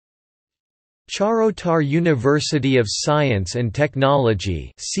Charotar University of Science and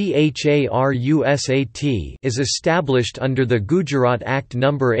Technology is established under the Gujarat Act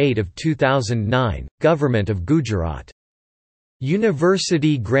No. 8 of 2009, Government of Gujarat.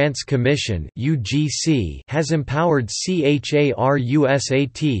 University Grants Commission has empowered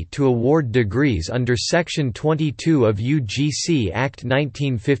CHARUSAT to award degrees under Section 22 of UGC Act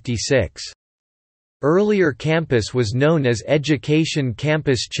 1956. Earlier campus was known as Education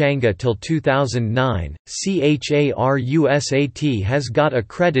Campus Changa till 2009. CHARUSAT has got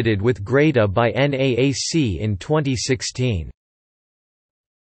accredited with grade A by NAAC in 2016.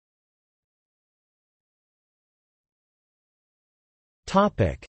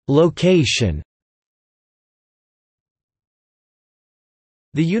 Topic: Location.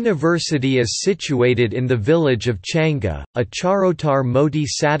 The university is situated in the village of Changa, a Charotar Moti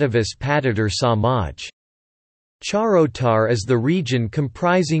Satavis Patadar Samaj. Charotar is the region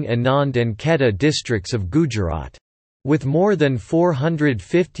comprising Anand and Kheda districts of Gujarat. With more than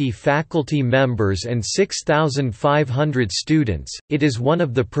 450 faculty members and 6,500 students, it is one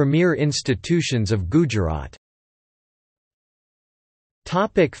of the premier institutions of Gujarat.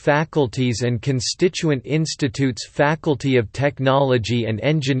 Faculties and constituent institutes. Faculty of Technology and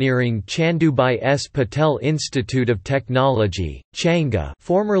Engineering, Chandubai S. Patel Institute of Technology, Changa,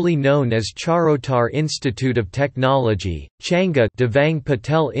 formerly known as Charotar Institute of Technology, Changa, Devang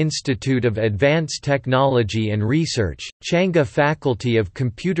Patel Institute of Advanced Technology and Research, Changa. Faculty of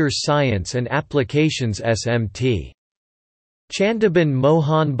Computer Science and Applications, SMT. Chandaban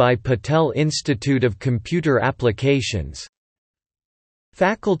Mohanbhai Patel Institute of Computer Applications.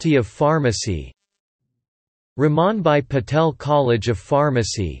 Faculty of Pharmacy, Ramanbhai Patel College of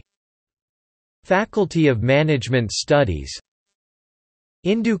Pharmacy, Faculty of Management Studies,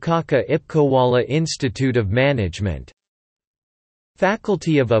 Indukaka Ipkowala Institute of Management,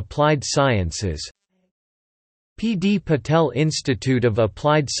 Faculty of Applied Sciences, P. D. Patel Institute of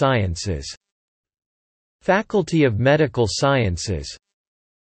Applied Sciences, Faculty of Medical Sciences,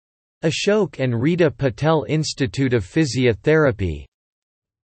 Ashok and Rita Patel Institute of Physiotherapy,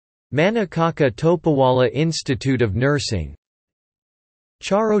 Manakaka Topawala Institute of Nursing,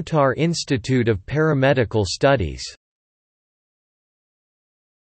 Charotar Institute of Paramedical Studies.